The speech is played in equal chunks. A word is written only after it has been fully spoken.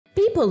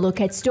People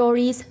look at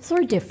stories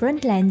through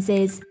different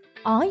lenses.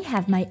 I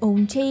have my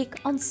own take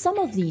on some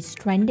of these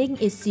trending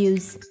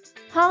issues.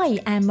 Hi,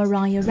 I'm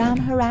Mariah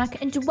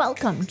Ramharack and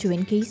welcome to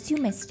In Case You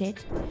Missed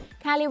It.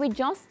 Kailé, we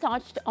just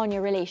touched on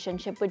your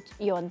relationship with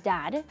your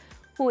dad,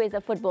 who is a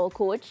football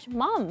coach.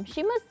 Mom,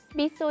 she must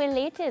be so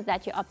elated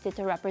that you opted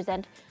to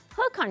represent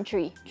her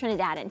country,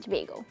 Trinidad and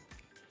Tobago.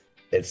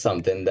 It's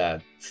something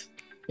that,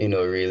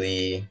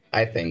 really,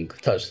 I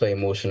think, touched her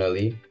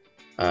emotionally.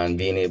 And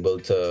being able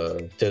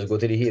to just go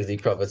to the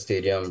Hazley Crawford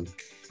Stadium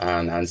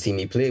and see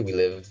me play. We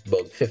live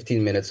about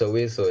 15 minutes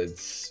away, so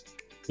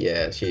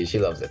she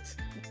loves it.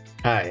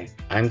 Hi,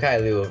 I'm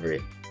Kaïlé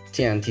Auvray,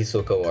 TNT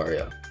Soca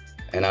Warrior,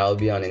 and I'll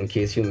be on In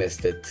Case You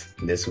Missed It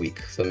this week.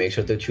 So make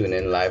sure to tune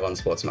in live on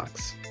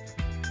SportsMax.